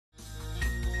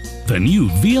The new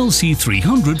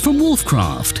VLC300 from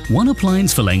Wolfcraft, one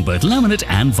appliance for laying both laminate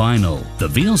and vinyl. The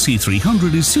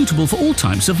VLC300 is suitable for all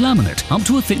types of laminate, up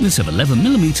to a thickness of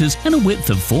 11mm and a width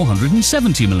of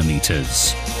 470mm.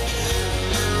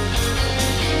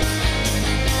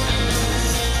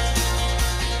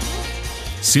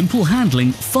 Simple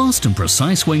handling, fast and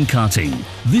precise when cutting.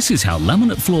 This is how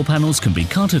laminate floor panels can be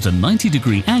cut at a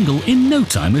 90-degree angle in no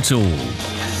time at all.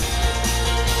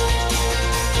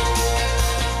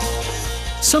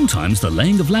 Sometimes the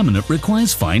laying of laminate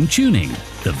requires fine-tuning.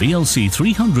 The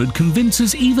VLC300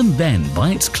 convinces even then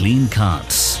by its clean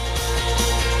cuts.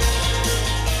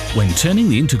 When turning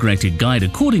the integrated guide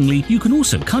accordingly, you can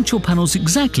also cut your panels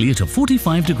exactly at a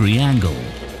 45-degree angle.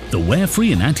 The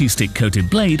wear-free and anti-stick coated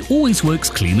blade always works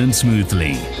clean and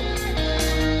smoothly.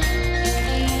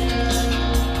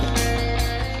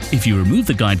 If you remove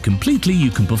the guide completely,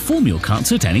 you can perform your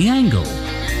cuts at any angle.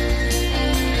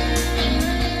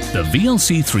 The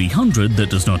VLC300 that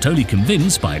does not only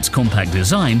convince by its compact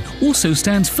design, also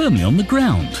stands firmly on the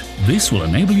ground. This will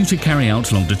enable you to carry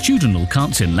out longitudinal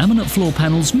cuts in laminate floor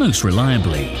panels most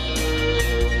reliably.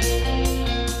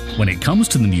 When it comes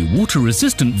to the new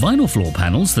water-resistant vinyl floor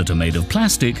panels that are made of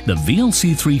plastic, the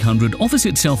VLC300 offers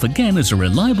itself again as a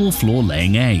reliable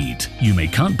floor-laying aid. You may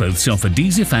cut both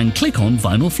self-adhesive and click-on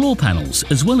vinyl floor panels,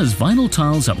 as well as vinyl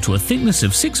tiles up to a thickness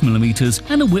of 6mm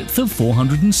and a width of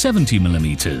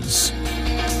 470mm.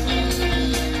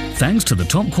 Thanks to the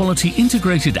top-quality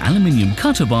integrated aluminium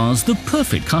cutter bars, the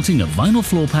perfect cutting of vinyl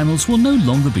floor panels will no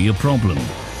longer be a problem,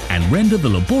 and render the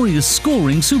laborious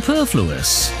scoring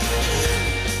superfluous.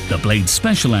 The blade's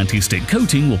special anti-stick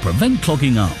coating will prevent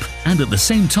clogging up and at the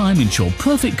same time ensure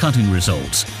perfect cutting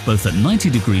results, both at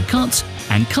 90-degree cuts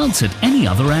and cuts at any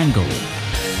other angle.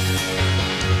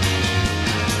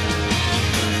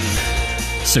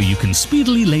 So you can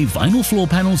speedily lay vinyl floor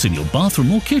panels in your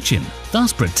bathroom or kitchen,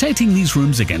 thus protecting these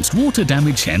rooms against water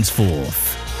damage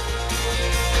henceforth.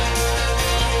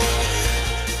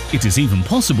 It is even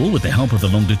possible, with the help of the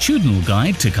longitudinal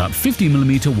guide, to cut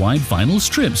 50mm wide vinyl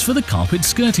strips for the carpet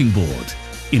skirting board.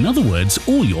 In other words,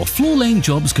 all your floor laying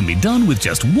jobs can be done with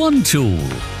just one tool.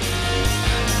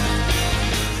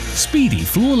 Speedy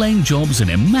floor laying jobs and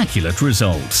immaculate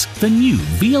results. The new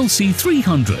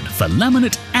VLC300 for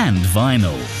laminate and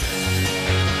vinyl.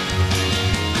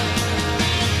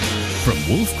 From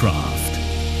Wolfcraft.